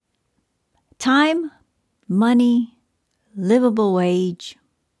Time, money, livable wage,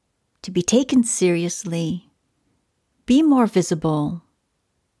 to be taken seriously, be more visible,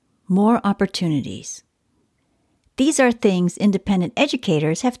 more opportunities. These are things independent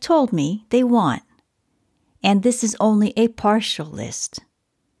educators have told me they want, and this is only a partial list.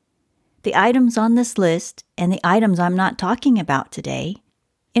 The items on this list and the items I'm not talking about today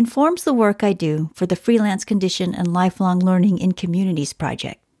informs the work I do for the Freelance Condition and Lifelong Learning in Communities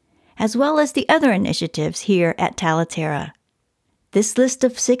project, as well as the other initiatives here at Talaterra. This list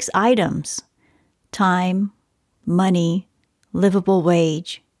of 6 items, time, money, livable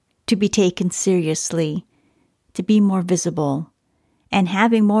wage, to be taken seriously, to be more visible, and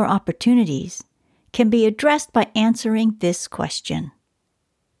having more opportunities, can be addressed by answering this question.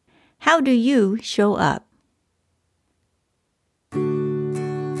 How do you show up?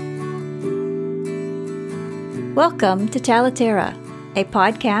 Welcome to Talaterra, a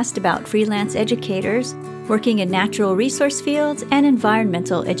podcast about freelance educators working in natural resource fields and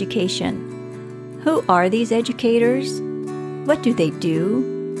environmental education. Who are these educators? What do they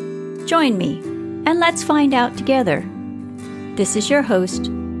do? Join me, and let's find out together. This is your host,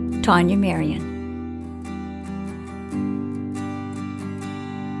 Tanya Marion.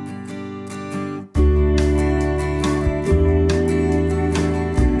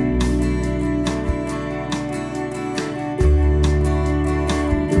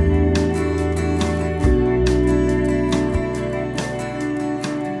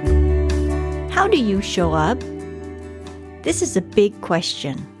 How do you show up? This is a big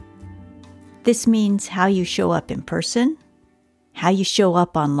question. This means how you show up in person, how you show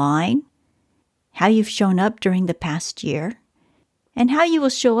up online, how you've shown up during the past year, and how you will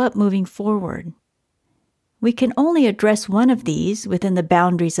show up moving forward. We can only address one of these within the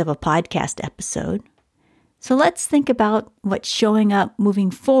boundaries of a podcast episode. So let's think about what showing up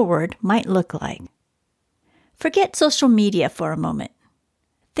moving forward might look like. Forget social media for a moment.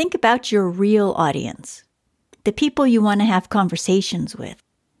 Think about your real audience, the people you want to have conversations with,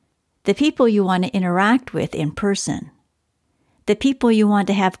 the people you want to interact with in person, the people you want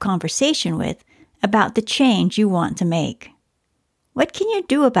to have conversation with about the change you want to make. What can you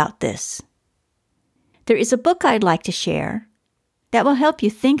do about this? There is a book I'd like to share that will help you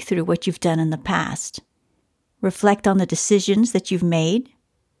think through what you've done in the past, reflect on the decisions that you've made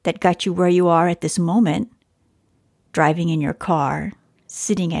that got you where you are at this moment, driving in your car,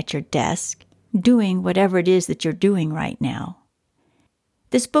 sitting at your desk, doing whatever it is that you're doing right now.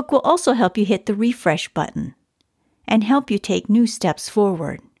 This book will also help you hit the refresh button and help you take new steps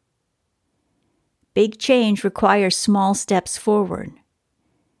forward. Big change requires small steps forward,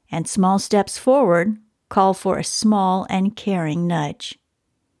 and small steps forward call for a small and caring nudge.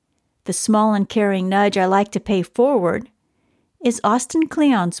 The small and caring nudge I like to pay forward is Austin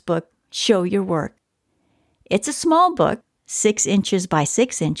Kleon's book, Show Your Work. It's a small book, 6 inches by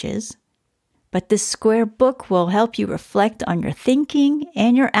 6 inches, but this square book will help you reflect on your thinking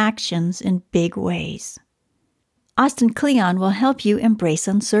and your actions in big ways. Austin Kleon will help you embrace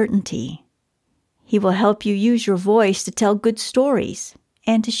uncertainty. He will help you use your voice to tell good stories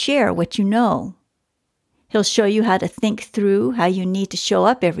and to share what you know. He'll show you how to think through how you need to show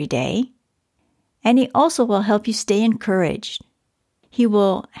up every day, and he also will help you stay encouraged. He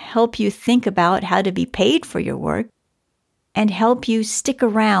will help you think about how to be paid for your work and help you stick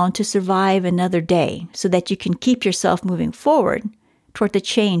around to survive another day so that you can keep yourself moving forward toward the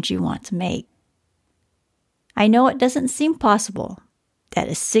change you want to make. I know it doesn't seem possible that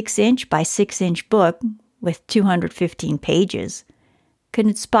a 6-inch by 6-inch book with 215 pages could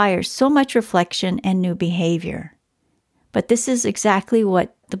inspire so much reflection and new behavior. But this is exactly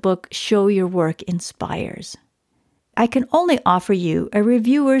what the book Show Your Work inspires. I can only offer you a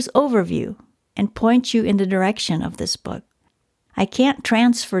reviewer's overview and point you in the direction of this book. I can't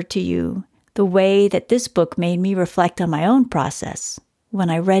transfer to you the way that this book made me reflect on my own process when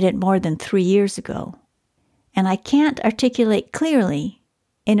I read it more than 3 years ago. And I can't articulate clearly,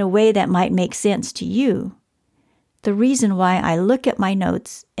 in a way that might make sense to you, the reason why I look at my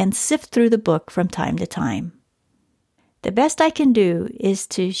notes and sift through the book from time to time. The best I can do is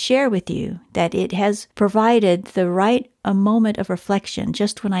to share with you that it has provided a moment of reflection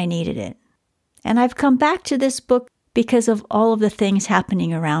just when I needed it. And I've come back to this book because of all of the things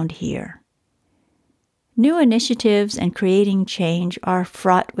happening around here. New initiatives and creating change are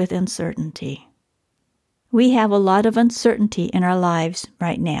fraught with uncertainty. We have a lot of uncertainty in our lives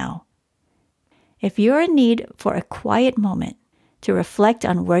right now. If you're in need for a quiet moment to reflect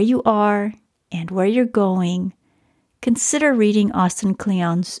on where you are and where you're going, consider reading Austin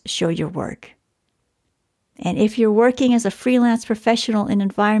Kleon's Show Your Work. And if you're working as a freelance professional in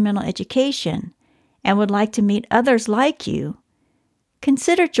environmental education and would like to meet others like you,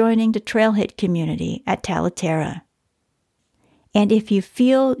 consider joining the Trailhead community at Talaterra. And if you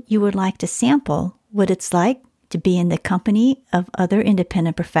feel you would like to sample what it's like to be in the company of other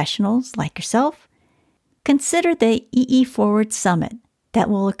independent professionals like yourself, consider the EE Forward Summit that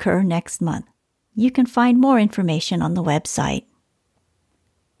will occur next month. You can find more information on the website.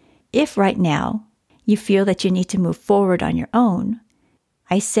 If right now you feel that you need to move forward on your own,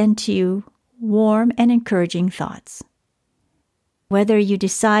 I send to you warm and encouraging thoughts. Whether you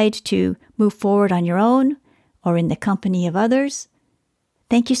decide to move forward on your own or in the company of others,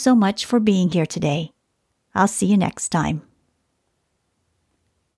 thank you so much for being here today. I'll see you next time.